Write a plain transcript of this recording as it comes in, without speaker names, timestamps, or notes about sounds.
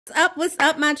What's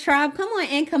up, my tribe? Come on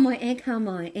in, come on in, come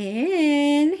on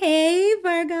in. Hey,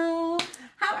 Virgo.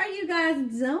 How are you guys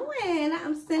doing?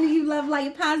 I'm sending you love,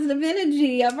 light, positive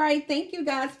energy. All right. Thank you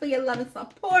guys for your love and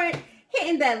support.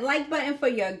 Hitting that like button for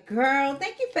your girl.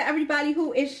 Thank you for everybody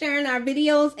who is sharing our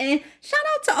videos. And shout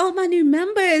out to all my new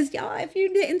members. Y'all, if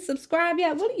you didn't subscribe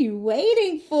yet, what are you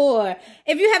waiting for?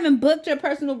 If you haven't booked your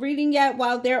personal reading yet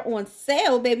while they're on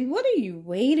sale, baby, what are you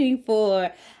waiting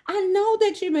for? I know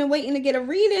that you've been waiting to get a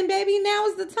reading, baby. Now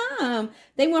is the time.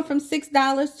 They went from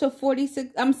 $6 to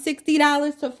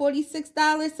 $60 to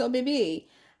 $46. So, baby,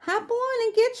 hop on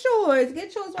and get yours.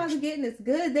 Get yours while the getting is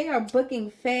good. They are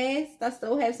booking fast. I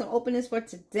still have some openings for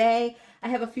today. I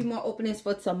have a few more openings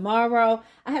for tomorrow.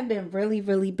 I have been really,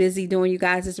 really busy doing you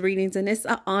guys' readings, and it's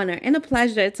an honor and a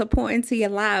pleasure to pour into your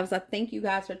lives. I thank you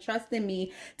guys for trusting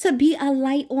me to be a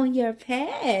light on your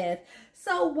path.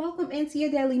 So welcome into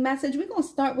your daily message. We're going to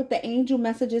start with the angel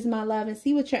messages, my love, and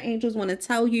see what your angels want to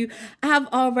tell you. I've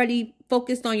already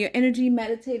focused on your energy,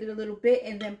 meditated a little bit,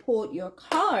 and then pulled your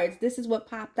cards. This is what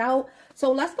popped out.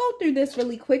 So let's go through this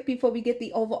really quick before we get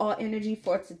the overall energy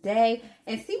for today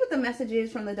and see what the message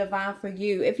is from the divine for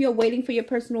you. If you're waiting for your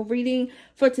personal reading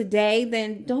for today,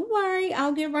 then don't worry.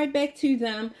 I'll get right back to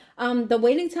them. The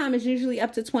waiting time is usually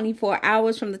up to 24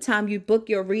 hours from the time you book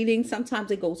your reading. Sometimes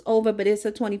it goes over, but it's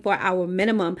a 24-hour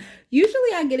minimum.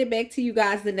 Usually I get it back to you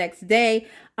guys the next day.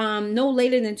 No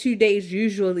later than 2 days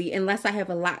usually, unless I have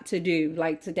a lot to do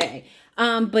like today.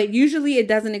 But usually it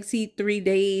doesn't exceed 3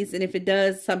 days. And if it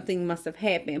does, something must have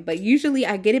happened. But usually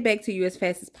I get it back to you as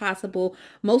fast as possible.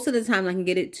 Most of the time I can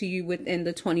get it to you within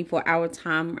the 24-hour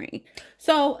time range.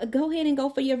 So go ahead and go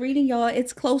for your reading, y'all.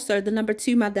 It's closer, the number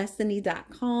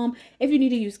 2MyDestinys.com. If you need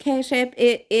to use Cash App,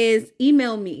 it is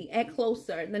email me at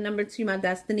closer, the number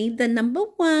 2MyDestiny, the number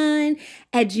 1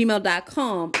 at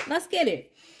gmail.com. Let's get it.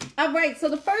 All right, so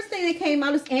the first thing that came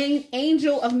out is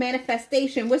angel of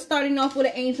manifestation. We're starting off with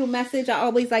an angel message. I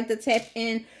always like to tap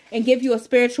in and give you a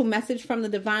spiritual message from the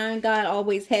divine. God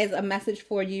always has a message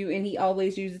for you, and he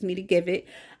always uses me to give it.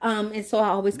 And so I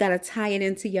always got to tie it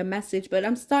into your message. But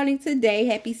I'm starting today,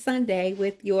 happy Sunday,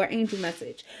 with your angel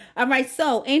message. All right,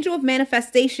 so angel of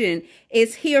manifestation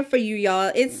is here for you,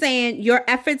 y'all. It's saying your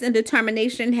efforts and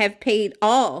determination have paid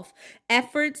off.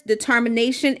 Efforts,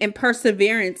 determination, and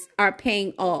perseverance are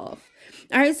paying off.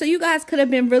 All right, so you guys could have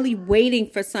been really waiting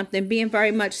for something, being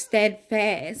very much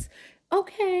steadfast.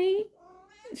 Okay.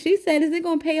 She said, is it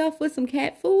going to pay off with some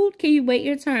cat food? Can you wait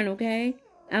your turn, okay?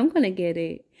 I'm going to get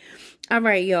it. All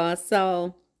right, y'all.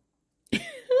 So, I'm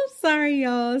sorry,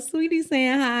 y'all. Sweetie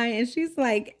saying hi, and she's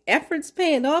like, efforts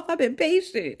paying off. I've been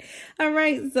patient. All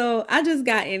right, so I just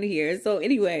got in here. So,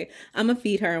 anyway, I'm going to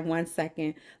feed her in 1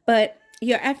 second. But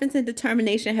your efforts and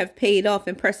determination have paid off,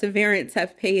 and perseverance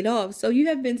have paid off. So, you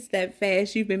have been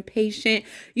steadfast. You've been patient.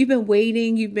 You've been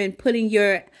waiting. You've been putting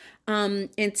your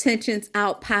intentions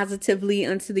out positively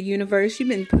into the universe. You've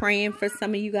been praying for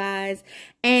some of you guys,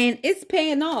 and it's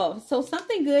paying off. So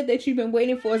something good that you've been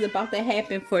waiting for is about to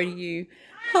happen for you.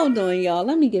 Hold on, y'all.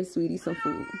 Let me give Sweetie some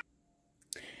food.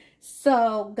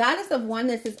 So, Goddess of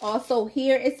Oneness is also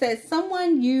here. It says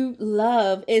someone you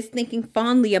love is thinking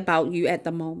fondly about you at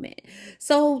the moment.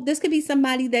 So, this could be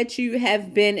somebody that you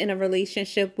have been in a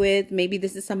relationship with. Maybe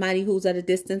this is somebody who's at a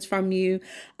distance from you.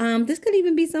 This could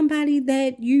even be somebody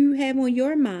that you have on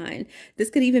your mind.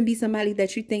 This could even be somebody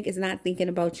that you think is not thinking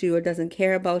about you or doesn't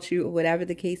care about you or whatever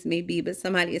the case may be. But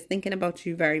somebody is thinking about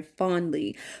you very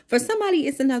fondly. For somebody,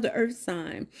 it's another earth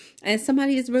sign. And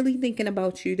somebody is really thinking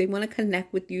about you. They want to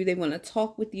connect with you. They want to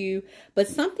talk with you, but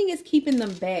something is keeping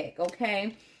them back.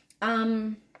 Okay. I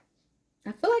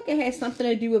feel like it has something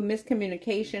to do with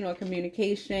miscommunication or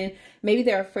communication. Maybe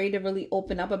they're afraid to really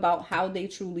open up about how they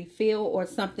truly feel or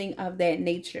something of that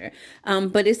nature.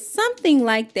 But it's something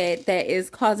like that that is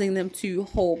causing them to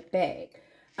hold back.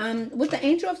 With the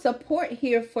angel of support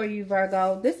here for you,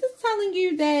 Virgo, this is telling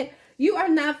you that you are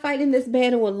not fighting this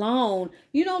battle alone.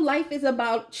 You know, life is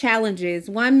about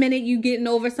challenges. 1 minute you getting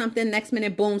over something, next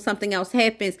minute, boom, something else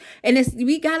happens. And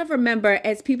we got to remember,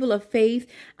 as people of faith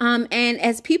and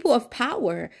as people of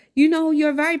power, you know,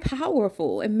 you're very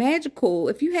powerful and magical.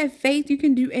 If you have faith, you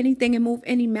can do anything and move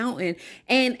any mountain.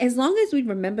 And as long as we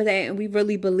remember that and we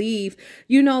really believe,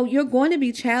 you know, you're going to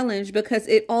be challenged because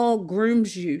it all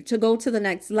grooms you to go to the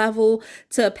next level,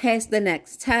 to pass the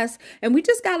next test. And we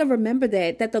just got to remember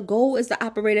that the goal is to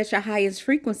operate at your highest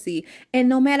frequency. And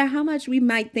no matter how much we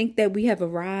might think that we have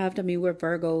arrived, I mean, we're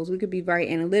Virgos. We could be very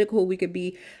analytical. We could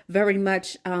be very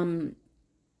much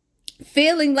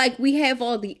feeling like we have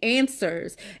all the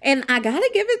answers. And I gotta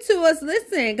give it to us.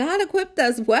 Listen, God equipped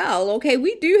us well. Okay,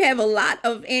 we do have a lot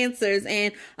of answers,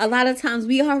 and a lot of times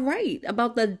we are right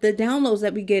about the downloads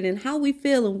that we get and how we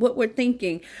feel and what we're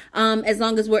thinking. As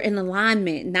long as we're in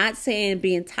alignment, not saying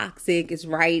being toxic is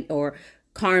right or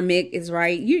karmic is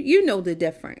right. You know the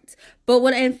difference. But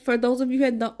and for those of you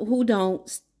who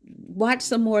don't, watch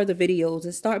some more of the videos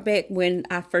and start back when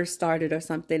I first started or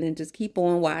something and just keep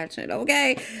on watching.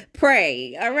 Okay,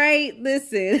 pray. All right,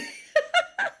 listen.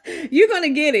 You're going to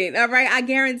get it. All right. I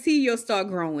guarantee you'll start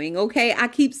growing. Okay. I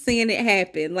keep seeing it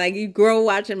happen. Like, you grow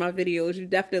watching my videos. You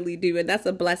definitely do. And that's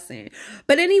a blessing.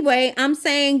 But anyway, I'm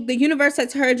saying the universe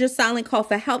has heard your silent call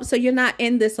for help. So you're not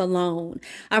in this alone.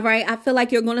 All right. I feel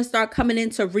like you're going to start coming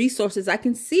into resources. I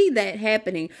can see that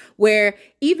happening where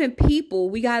even people,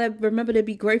 we got to remember to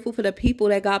be grateful for the people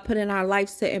that God put in our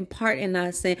lives to impart in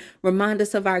us and remind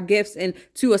us of our gifts and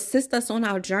to assist us on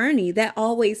our journey. That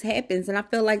always happens. And I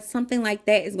feel like something like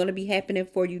that is going to be happening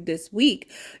for you this week.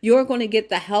 You're going to get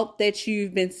the help that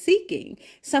you've been seeking,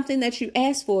 something that you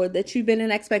asked for, that you've been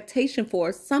in expectation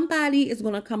for. Somebody is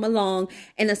going to come along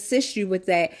and assist you with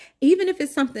that, even if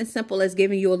it's something simple as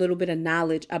giving you a little bit of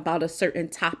knowledge about a certain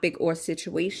topic or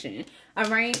situation. All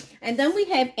right. And then we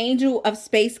have Angel of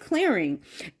Space Clearing.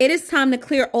 It is time to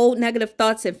clear old negative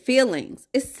thoughts and feelings.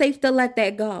 It's safe to let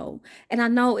that go. And I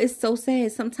know it's so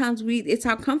sad. Sometimes it's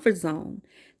our comfort zone.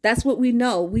 That's what we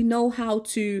know. We know how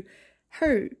to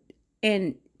hurt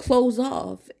and close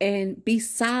off and be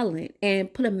silent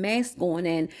and put a mask on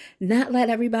and not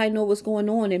let everybody know what's going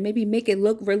on and maybe make it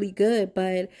look really good.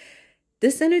 But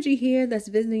this energy here that's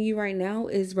visiting you right now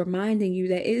is reminding you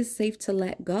that it is safe to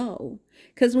let go.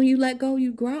 Because when you let go,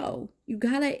 you grow.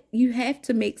 You have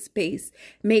to make space,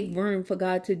 make room for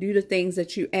God to do the things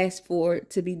that you ask for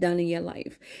to be done in your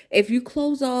life. If you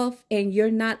close off and you're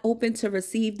not open to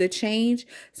receive the change,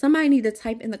 somebody need to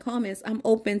type in the comments, I'm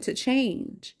open to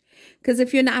change. Because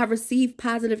if you're not, I receive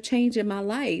positive change in my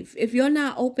life. If you're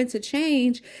not open to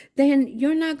change, then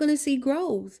you're not going to see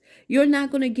growth. You're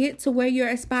not going to get to where you're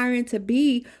aspiring to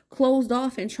be, closed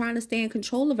off and trying to stay in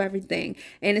control of everything.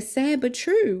 And it's sad but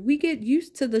true. We get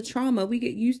used to the trauma. We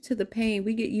get used to the pain.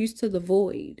 We get used to the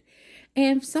void.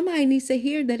 And somebody needs to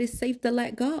hear that it's safe to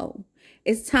let go.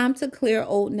 It's time to clear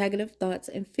old negative thoughts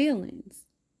and feelings.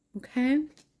 Okay?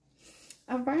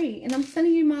 All right. And I'm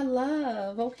sending you my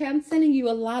love. Okay. I'm sending you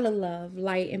a lot of love,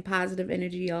 light, and positive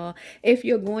energy, y'all. If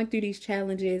you're going through these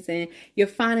challenges and you're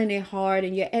finding it hard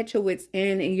and you're at your wit's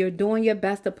end and you're doing your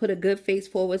best to put a good face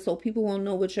forward so people won't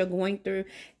know what you're going through,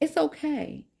 it's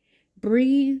okay.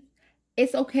 Breathe.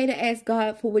 It's okay to ask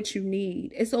God for what you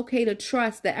need. It's okay to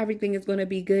trust that everything is going to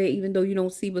be good, even though you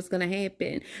don't see what's going to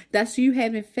happen. That's you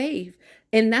having faith.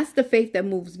 And that's the faith that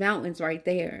moves mountains right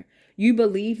there. You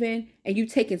believe in and you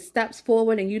taking steps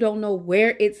forward and you don't know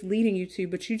where it's leading you to,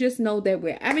 but you just know that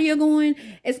wherever you're going,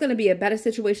 it's going to be a better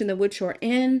situation than what you're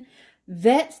in.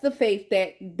 That's the faith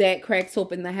that cracks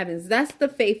open the heavens. That's the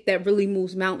faith that really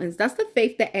moves mountains. That's the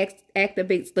faith that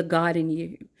activates the God in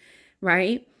you,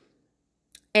 right?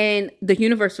 And the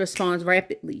universe responds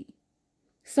rapidly.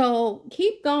 So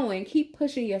keep going, keep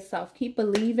pushing yourself, keep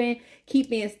believing, keep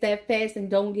being steadfast, and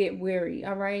don't get weary,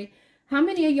 all right? How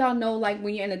many of y'all know, like,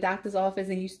 when you're in the doctor's office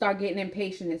and you start getting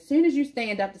impatient, as soon as you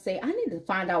stand up to say, I need to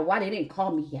find out why they didn't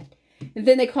call me yet, and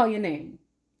then they call your name.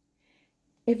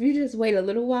 If you just wait a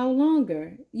little while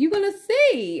longer, you're going to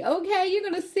see, okay? You're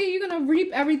going to see, you're going to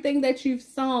reap everything that you've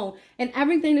sown, and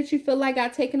everything that you feel like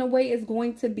got taken away is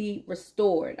going to be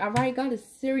restored, all right? God is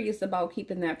serious about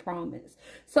keeping that promise.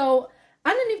 So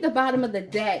underneath the bottom of the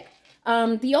deck,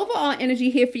 the overall energy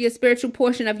here for your spiritual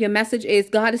portion of your message is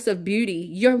Goddess of Beauty.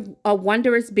 You're a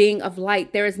wondrous being of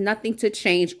light. There is nothing to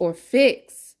change or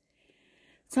fix.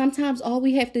 Sometimes all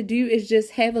we have to do is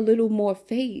just have a little more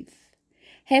faith.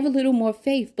 Have a little more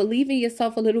faith. Believe in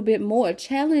yourself a little bit more.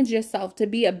 Challenge yourself to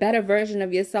be a better version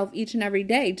of yourself each and every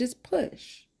day. Just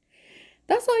push.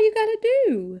 That's all you got to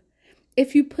do.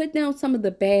 If you put down some of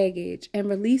the baggage and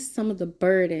release some of the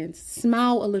burdens,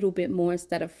 smile a little bit more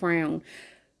instead of frown,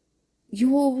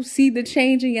 you'll see the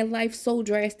change in your life so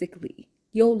drastically.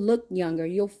 You'll look younger.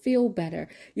 You'll feel better.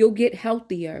 You'll get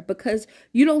healthier because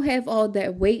you don't have all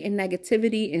that weight and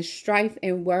negativity and strife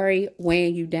and worry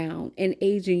weighing you down and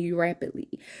aging you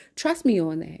rapidly. Trust me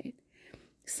on that.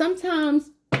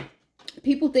 Sometimes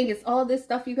people think it's all this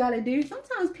stuff you got to do.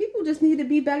 Sometimes people just need to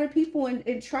be better people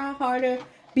and try harder,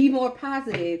 be more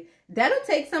positive. That'll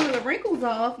take some of the wrinkles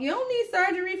off. You don't need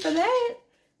surgery for that.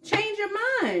 Change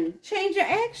your mind. Change your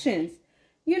actions.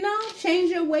 You know, change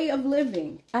your way of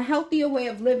living. A healthier way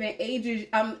of living ages.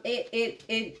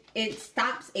 It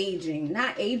stops aging,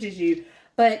 not ages you.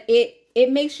 but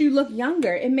it makes you look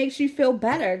younger. It makes you feel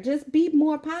better. Just be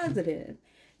more positive.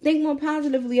 Think more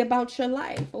positively about your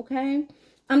life, okay?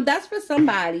 That's for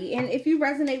somebody. And if you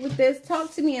resonate with this,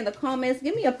 talk to me in the comments.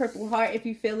 Give me a purple heart if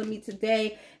you're feeling me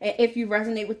today. And if you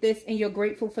resonate with this and you're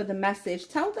grateful for the message,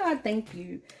 tell God thank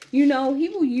you. You know, he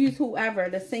will use whoever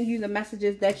to send you the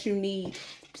messages that you need.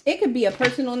 It could be a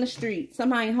person on the street,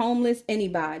 somebody homeless,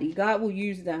 anybody. God will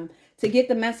use them to get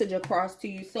the message across to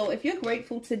you. So if you're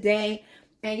grateful today,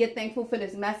 and you're thankful for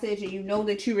this message, and you know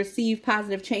that you receive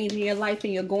positive change in your life,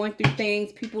 and you're going through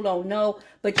things people don't know,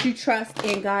 but you trust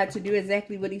in God to do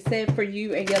exactly what he said for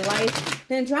you in your life,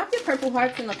 then drop your purple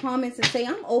hearts in the comments and say,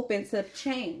 I'm open to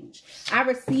change. I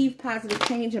receive positive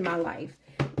change in my life.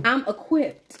 I'm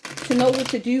equipped to know what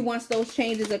to do once those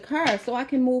changes occur, so I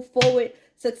can move forward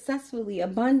successfully,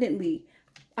 abundantly.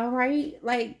 All right?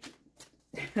 Like,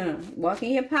 walk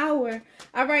in your power.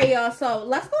 All right, y'all. So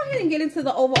let's go ahead and get into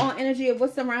the overall energy of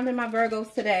what's surrounding my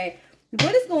Virgos today.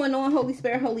 What is going on, Holy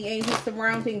Spirit, Holy Angels,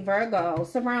 surrounding Virgo,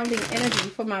 surrounding energy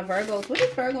for my Virgos? What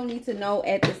does Virgo need to know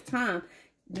at this time?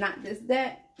 Not this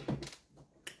deck.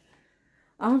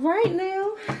 All right,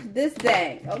 now, this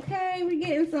deck. Okay, we're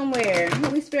getting somewhere.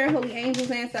 Holy Spirit, Holy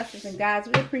Angels, ancestors, and guides,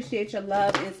 we appreciate your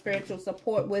love and spiritual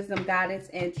support, wisdom, guidance,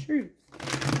 and truth.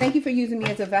 Thank you for using me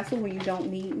as a vessel when you don't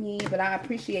need me, but I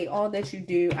appreciate all that you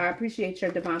do. I appreciate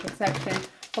your divine protection,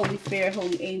 Holy Spirit,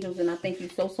 Holy Angels, and I thank you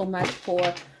so, so much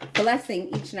for blessing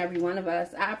each and every one of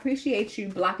us. I appreciate you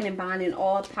blocking and binding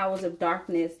all powers of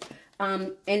darkness,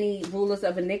 any rulers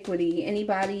of iniquity,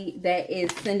 anybody that is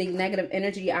sending negative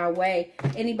energy our way,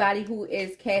 anybody who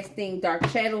is casting dark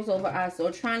shadows over us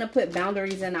or trying to put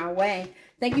boundaries in our way.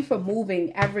 Thank you for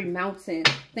moving every mountain.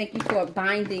 Thank you for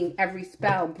binding every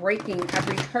spell, breaking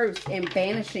every curse, and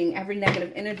banishing every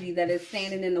negative energy that is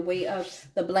standing in the way of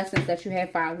the blessings that you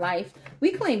have for our life. We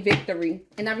claim victory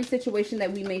in every situation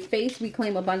that we may face. We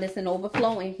claim abundance and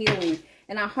overflow and healing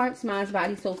in our hearts, minds,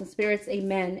 bodies, souls, and spirits.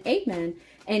 Amen. Amen.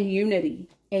 And unity.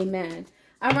 Amen.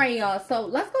 All right, y'all. So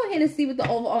let's go ahead and see what the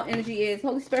overall energy is.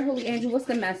 Holy Spirit, Holy Angel, what's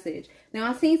the message? Now,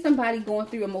 I seen somebody going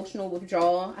through emotional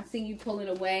withdrawal. I seen you pulling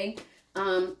away.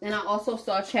 And I also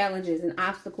saw challenges and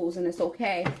obstacles, and it's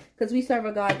okay because we serve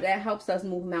a God that helps us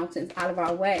move mountains out of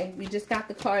our way. We just got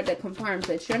the card that confirms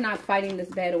that you're not fighting this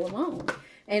battle alone.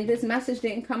 And this message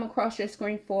didn't come across your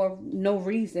screen for no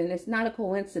reason. It's not a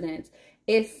coincidence.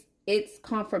 It's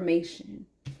confirmation.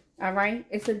 All right.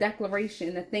 It's a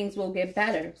declaration that things will get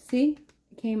better. See,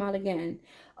 it came out again.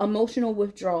 Emotional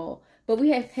withdrawal, but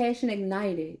we have passion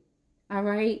ignited. All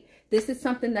right. This is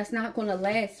something that's not going to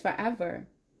last forever.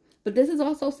 But this is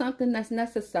also something that's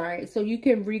necessary so you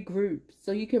can regroup,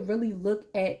 so you can really look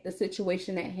at the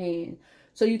situation at hand,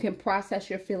 so you can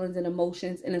process your feelings and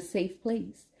emotions in a safe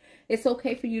place. It's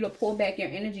okay for you to pull back your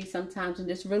energy sometimes and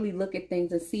just really look at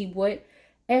things and see what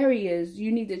areas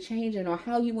you need to change in or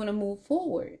how you want to move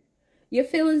forward. Your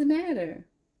feelings matter,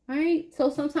 right? So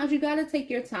sometimes you got to take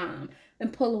your time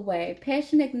and pull away.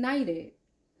 Passion ignited.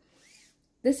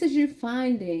 This is you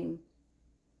finding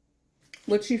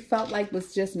what you felt like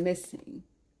was just missing.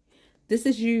 This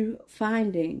is you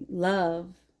finding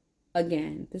love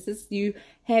again. This is you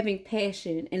having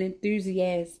passion and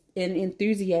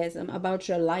enthusiasm about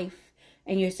your life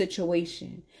and your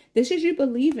situation. This is you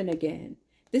believing again.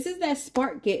 This is that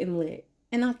spark getting lit.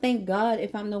 And I thank God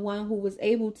if I'm the one who was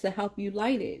able to help you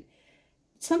light it.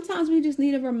 Sometimes we just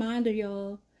need a reminder,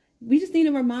 y'all. We just need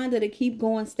a reminder to keep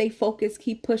going, stay focused,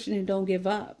 keep pushing, and don't give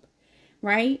up,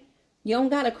 right? You don't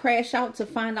got to crash out to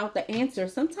find out the answer.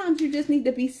 Sometimes you just need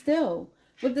to be still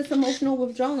with this emotional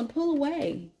withdrawal and pull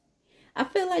away. I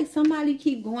feel like somebody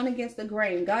keep going against the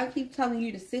grain. God keep telling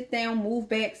you to sit down, move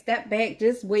back, step back,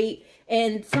 just wait.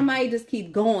 And somebody just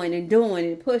keep going and doing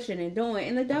and pushing and doing.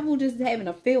 And the devil just having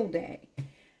a field day.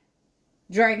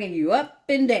 Dragging you up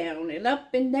and down and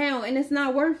up and down. And it's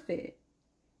not worth it.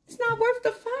 It's not worth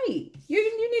the fight.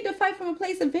 You need to fight from a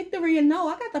place of victory and know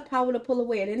I got the power to pull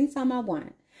away at any time I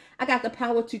want. I got the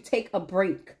power to take a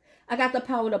break. I got the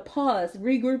power to pause,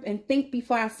 regroup, and think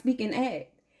before I speak and act.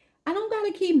 I don't got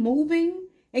to keep moving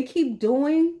and keep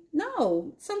doing.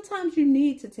 No, sometimes you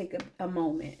need to take a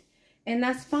moment. And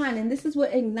that's fine. And this is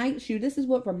what ignites you. This is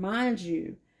what reminds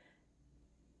you.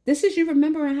 This is you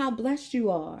remembering how blessed you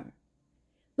are.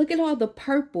 Look at all the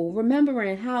purple.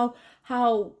 Remembering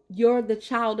how you're the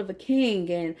child of a king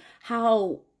and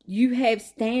how you have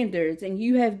standards and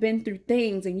you have been through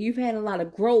things and you've had a lot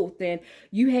of growth and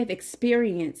you have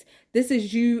experience. This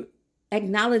is you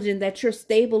acknowledging that you're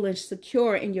stable and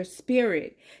secure in your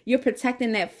spirit. You're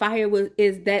protecting that fire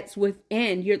that's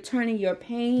within. You're turning your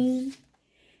pain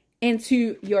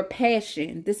into your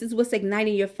passion. This is what's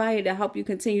igniting your fire to help you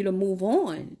continue to move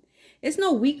on. It's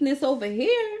no weakness over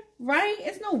here, right?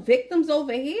 It's no victims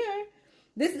over here.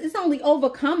 This is only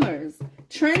overcomers,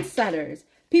 trendsetters,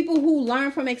 people who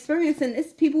learn from experience, and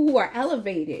it's people who are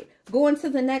elevated, going to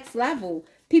the next level,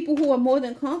 people who are more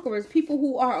than conquerors, people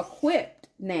who are equipped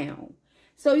now.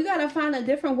 So you got to find a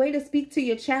different way to speak to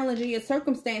your challenge and your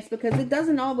circumstance, because it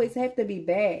doesn't always have to be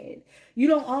bad. You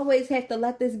don't always have to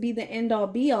let this be the end all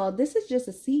be all. This is just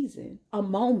a season, a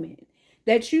moment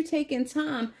that you take in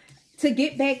time to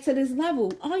get back to this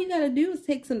level. All you got to do is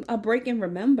take a break and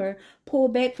remember, pull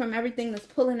back from everything that's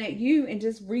pulling at you and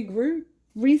just regroup,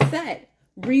 reset,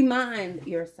 remind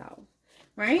yourself,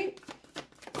 right?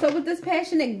 So with this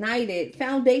passion ignited,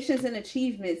 foundations and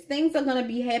achievements, things are going to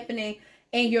be happening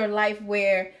in your life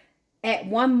where at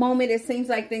one moment it seems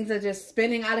like things are just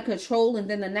spinning out of control, and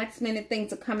then the next minute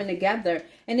things are coming together.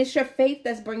 And it's your faith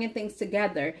that's bringing things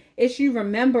together. It's you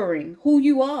remembering who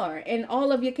you are and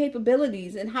all of your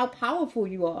capabilities and how powerful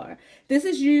you are. This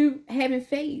is you having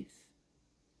faith,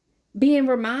 being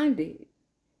reminded.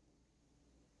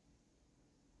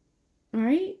 All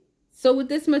right? So with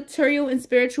this material and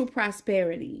spiritual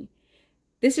prosperity,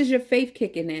 this is your faith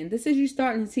kicking in. This is you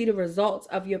starting to see the results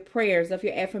of your prayers, of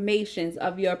your affirmations,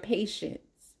 of your patience,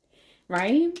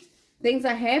 right? Things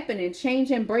are happening. Change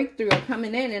and breakthrough are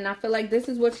coming in. And I feel like this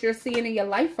is what you're seeing in your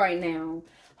life right now.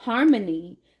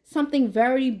 Harmony. Something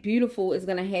very beautiful is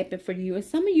going to happen for you. And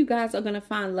some of you guys are going to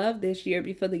find love this year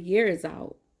before the year is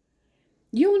out.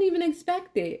 You don't even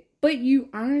expect it, but you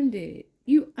earned it.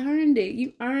 You earned it.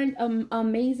 You earned an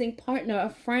amazing partner, a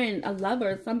friend, a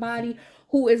lover, somebody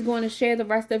who is going to share the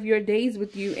rest of your days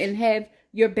with you and have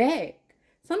your back.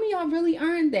 Some of y'all really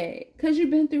earned that because you've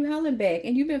been through hell and back,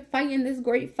 and you've been fighting this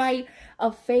great fight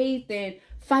of faith and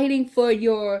fighting for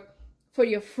your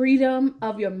freedom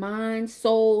of your mind,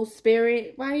 soul,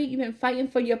 spirit, right? You've been fighting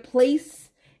for your place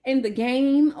in the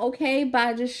game, okay?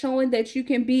 By just showing that you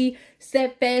can be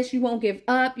steadfast, you won't give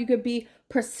up, you could be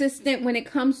persistent when it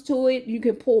comes to it, you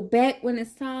can pull back when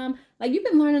it's time. Like, you've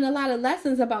been learning a lot of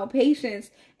lessons about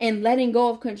patience and letting go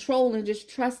of control and just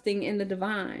trusting in the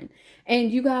divine.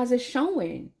 And you guys are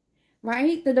showing,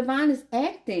 right? The divine is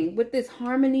acting with this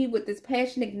harmony, with this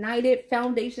passion ignited,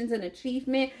 foundations and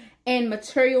achievement, and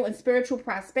material and spiritual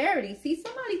prosperity. See,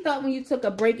 somebody thought when you took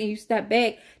a break and you stepped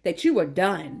back that you were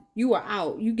done. You were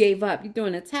out. You gave up. You threw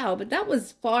in a towel. But that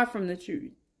was far from the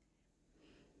truth.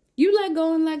 You let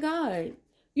go and let God.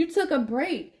 You took a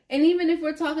break. And even if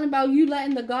we're talking about you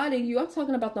letting the God in you, I'm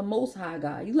talking about the Most High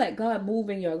God. You let God move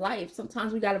in your life.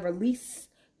 Sometimes we got to release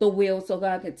the wheel so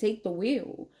God can take the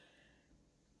wheel.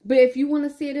 But if you want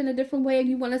to see it in a different way, and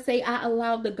you want to say, I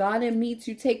allowed the God in me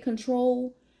to take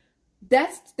control,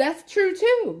 that's true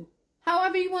too.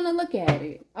 However you want to look at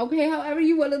it. Okay, however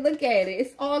you want to look at it.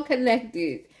 It's all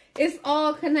connected. It's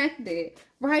all connected,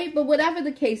 right? But whatever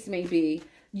the case may be,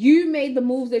 you made the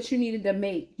moves that you needed to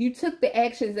make. You took the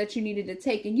actions that you needed to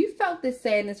take. And you felt this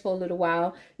sadness for a little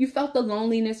while. You felt the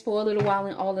loneliness for a little while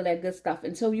and all of that good stuff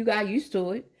until you got used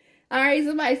to it. All right,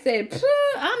 somebody said,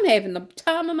 I'm having the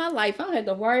time of my life. I don't have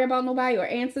to worry about nobody or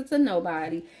answer to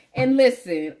nobody. And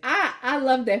listen, I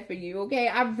love that for you, okay?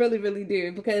 I really, really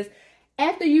do. Because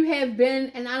after you have been,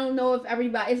 and I don't know if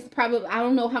everybody, it's probably, I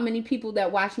don't know how many people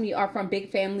that watch me are from big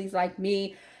families like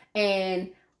me,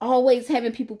 and always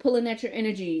having people pulling at your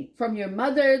energy, from your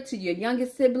mother to your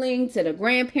youngest sibling to the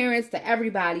grandparents to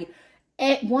everybody.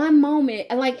 At one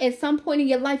moment, like at some point in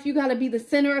your life, you got to be the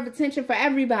center of attention for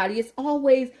everybody. It's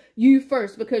always you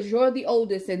first because you're the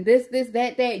oldest, and this,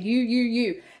 that,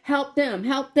 you. Help them,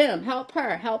 help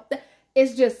her, help them.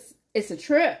 It's a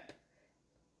trip.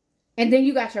 And then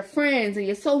you got your friends and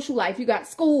your social life. You got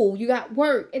school, you got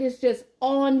work. It is just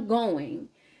ongoing.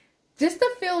 Just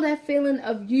to feel that feeling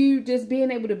of you just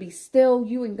being able to be still,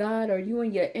 you and God, or you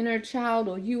and your inner child,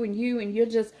 or you, and you're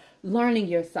just learning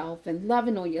yourself and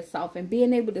loving on yourself and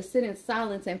being able to sit in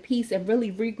silence and peace and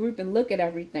really regroup and look at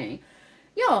everything.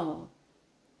 Y'all,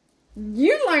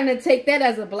 you learn to take that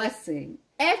as a blessing.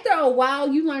 After a while,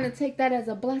 you learn to take that as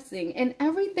a blessing, and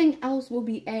everything else will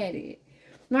be added,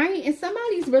 right? And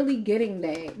somebody's really getting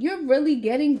that. You're really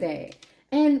getting that.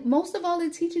 And most of all,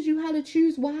 it teaches you how to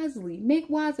choose wisely, make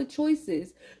wiser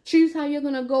choices, choose how you're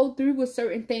going to go through with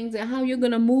certain things and how you're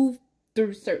going to move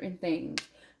through certain things,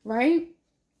 right?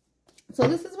 So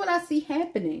this is what I see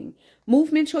happening.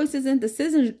 Movement, choices, and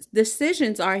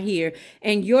decisions are here,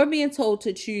 and you're being told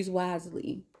to choose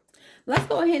wisely. Let's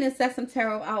go ahead and set some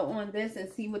tarot out on this and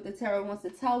see what the tarot wants to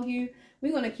tell you.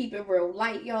 We're going to keep it real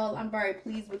light, y'all. I'm very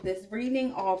pleased with this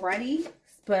reading already,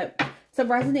 but to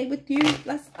resonate with you,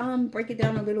 let's break it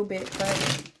down a little bit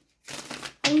further.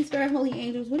 Holy Spirit, Holy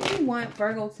Angels, what do you want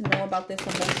Virgo to know about this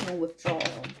emotional withdrawal?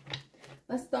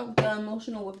 Let's start with the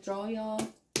emotional withdrawal, y'all.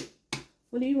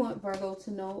 What do you want Virgo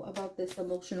to know about this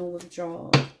emotional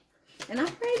withdrawal? And I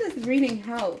pray this reading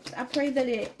helps. I pray that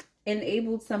it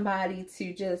enabled somebody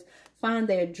to just find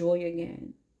their joy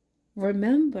again.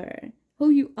 Remember who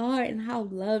you are and how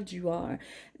loved you are.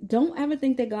 Don't ever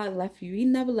think that God left you. He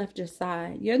never left your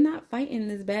side. You're not fighting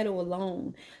this battle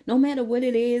alone. No matter what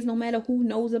it is, no matter who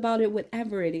knows about it,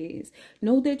 whatever it is,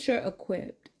 know that you're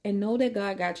equipped and know that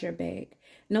God got your back.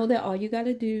 Know that all you got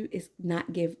to do is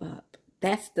not give up.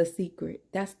 That's the secret.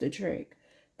 That's the trick.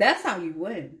 That's how you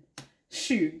win.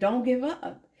 Shoot, don't give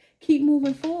up. Keep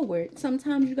moving forward.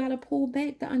 Sometimes you got to pull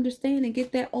back to understand and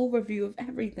get that overview of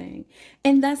everything.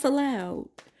 And that's allowed.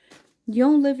 You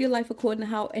don't live your life according to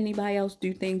how anybody else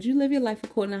do things. You live your life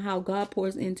according to how God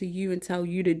pours into you and tell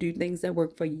you to do things that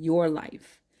work for your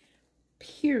life.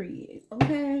 Period.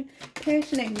 Okay?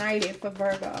 Passion ignited for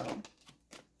Virgo.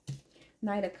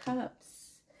 Knight of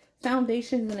Cups.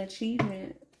 Foundations and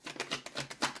achievement.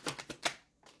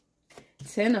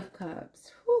 Ten of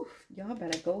Cups. Whew. Y'all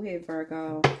better go ahead,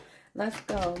 Virgo. Let's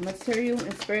go. Material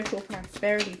and spiritual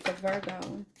prosperity for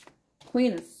Virgo.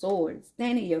 Queen of Swords,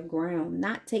 standing your ground,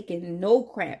 not taking no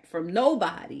crap from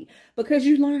nobody because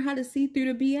you learn how to see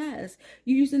through the BS.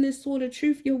 You're using this sword of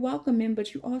truth, you're welcoming,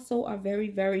 but you also are very,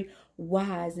 very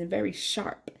wise and very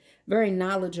sharp, very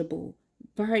knowledgeable,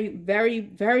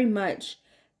 very much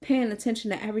paying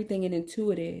attention to everything and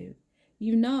intuitive.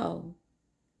 You know,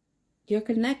 you're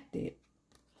connected.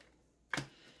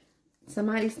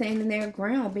 Somebody standing their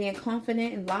ground, being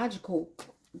confident and logical.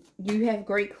 You have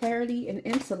great clarity and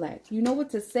intellect. You know what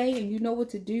to say and you know what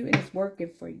to do, and it's working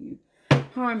for you.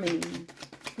 Harmony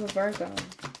for Virgo.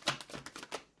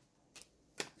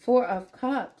 Four of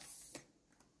Cups.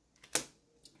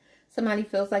 Somebody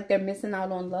feels like they're missing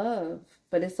out on love,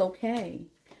 but it's okay.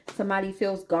 Somebody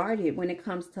feels guarded when it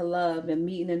comes to love and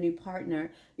meeting a new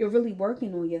partner. You're really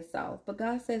working on yourself. But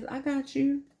God says, I got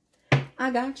you.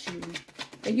 I got you.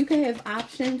 And you can have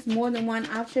options, more than one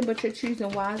option, but you're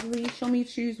choosing wisely. Show me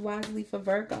choose wisely for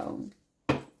Virgo.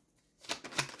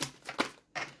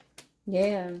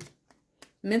 Yeah.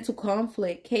 Mental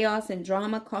conflict, chaos and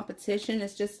drama, competition.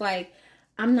 It's just like,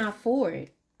 I'm not for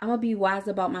it. I'm going to be wise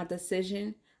about my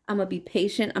decision. I'm going to be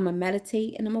patient. I'm going to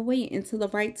meditate. And I'm going to wait until the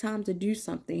right time to do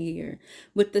something here.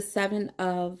 With the Seven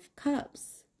of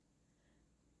Cups.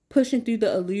 Pushing through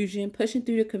the illusion, pushing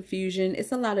through the confusion.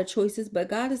 It's a lot of choices, but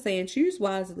God is saying choose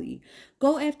wisely.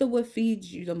 Go after what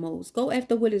feeds you the most. Go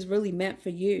after what is really meant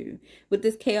for you. With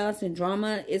this chaos and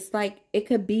drama, it's like it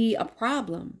could be a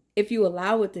problem if you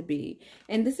allow it to be.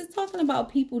 And this is talking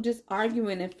about people just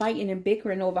arguing and fighting and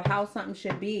bickering over how something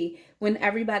should be when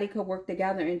everybody could work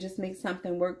together and just make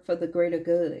something work for the greater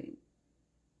good.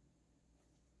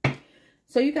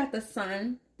 So you got the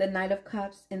Sun, the Knight of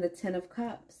Cups, and the Ten of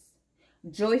Cups.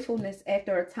 Joyfulness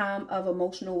after a time of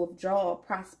emotional withdrawal,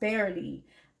 prosperity,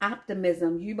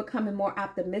 optimism. You becoming more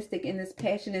optimistic and this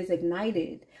passion is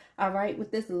ignited. All right,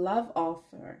 with this love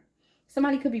offer.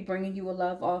 Somebody could be bringing you a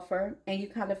love offer and you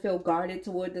kind of feel guarded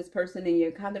toward this person and you're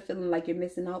kind of feeling like you're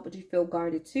missing out, but you feel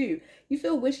guarded too. You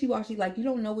feel wishy-washy, like you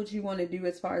don't know what you want to do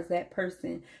as far as that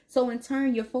person. So in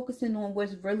turn, you're focusing on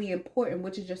what's really important,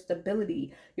 which is your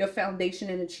stability, your foundation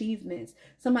and achievements.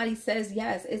 Somebody says,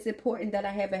 yes, it's important that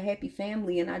I have a happy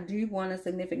family and I do want a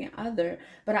significant other,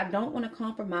 but I don't want to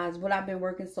compromise what I've been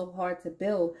working so hard to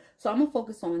build. So I'm going to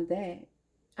focus on that.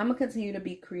 I'm going to continue to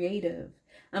be creative.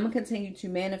 I'm going to continue to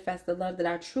manifest the love that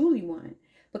I truly want.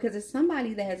 Because it's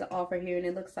somebody that has an offer here and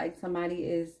it looks like somebody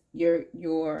is, you're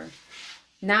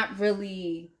not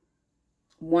really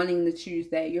wanting to choose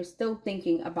that. You're still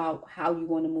thinking about how you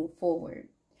want to move forward.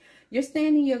 You're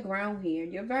standing your ground here.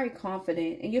 You're very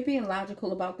confident and you're being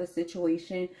logical about the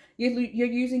situation. You're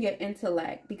using your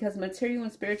intellect because material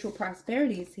and spiritual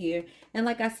prosperity is here. And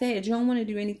like I said, you don't want to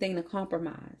do anything to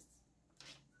compromise.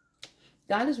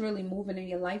 God is really moving in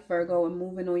your life, Virgo, and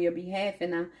moving on your behalf.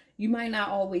 And you might not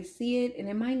always see it, and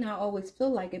it might not always feel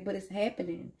like it, but it's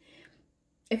happening.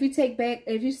 If you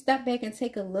step back and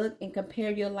take a look and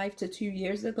compare your life to 2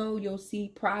 years ago, you'll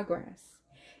see progress.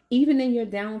 Even in your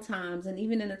down times and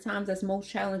even in the times that's most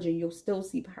challenging, you'll still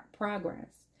see progress.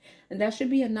 And that should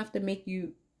be enough to make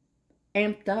you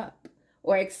amped up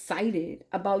or excited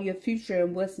about your future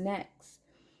and what's next.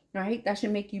 Right? That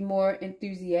should make you more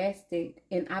enthusiastic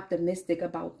and optimistic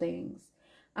about things.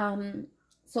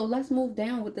 So let's move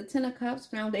down with the Ten of Cups,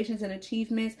 foundations and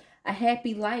achievements, a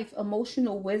happy life,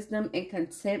 emotional wisdom and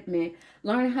contentment.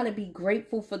 Learning how to be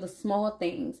grateful for the small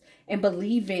things and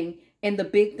believing in the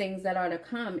big things that are to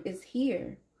come is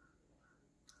here.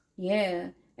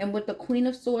 Yeah. And with the Queen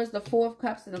of Swords, the Four of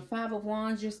Cups, and the Five of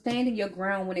Wands, you're standing your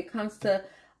ground when it comes to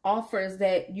offers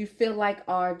that you feel like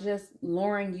are just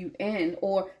luring you in,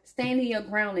 or standing your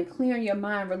ground and clearing your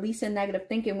mind, releasing negative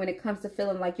thinking when it comes to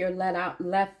feeling like you're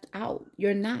left out.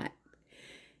 You're not.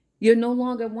 You're no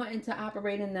longer wanting to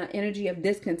operate in the energy of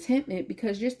discontentment,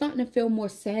 because you're starting to feel more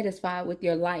satisfied with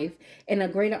your life, and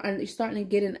you're starting to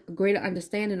get a greater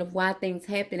understanding of why things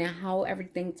happen and how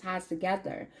everything ties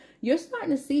together. You're starting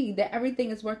to see that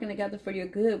everything is working together for your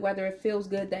good, whether it feels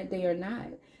good that day or not.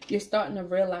 You're starting to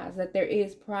realize that there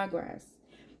is progress,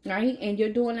 right? And you're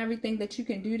doing everything that you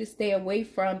can do to stay away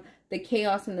from the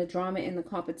chaos and the drama and the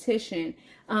competition,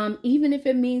 even if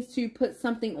it means to put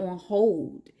something on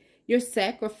hold. You're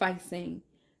sacrificing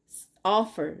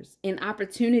offers and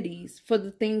opportunities for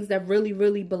the things that really,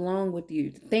 really belong with you,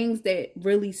 the things that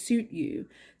really suit you.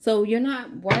 So you're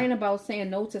not worrying about saying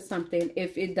no to something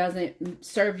if it doesn't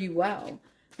serve you well,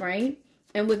 right?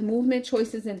 And with movement,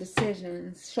 choices, and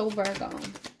decisions, show Virgo.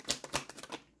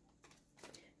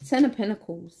 10 of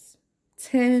Pentacles.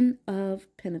 10 of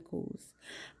Pentacles.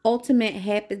 Ultimate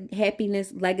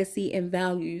happiness, legacy, and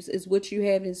values is what you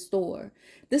have in store.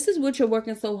 This is what you're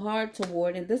working so hard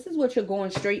toward, and this is what you're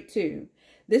going straight to.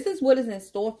 This is what is in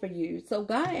store for you. So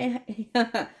God,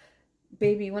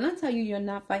 baby, when I tell you you're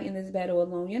not fighting this battle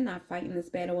alone, you're not fighting this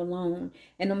battle alone.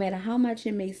 And no matter how much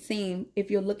it may seem, if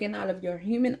you're looking out of your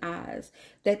human eyes,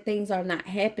 that things are not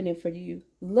happening for you,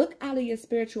 look out of your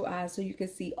spiritual eyes so you can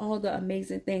see all the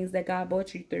amazing things that God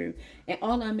brought you through and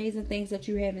all the amazing things that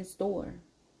you have in store.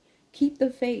 Keep the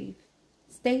faith.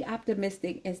 Stay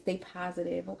optimistic and stay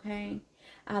positive, okay?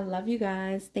 I love you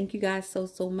guys. Thank you guys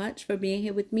so much for being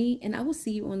here with me. And I will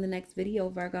see you on the next video,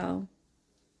 Virgo.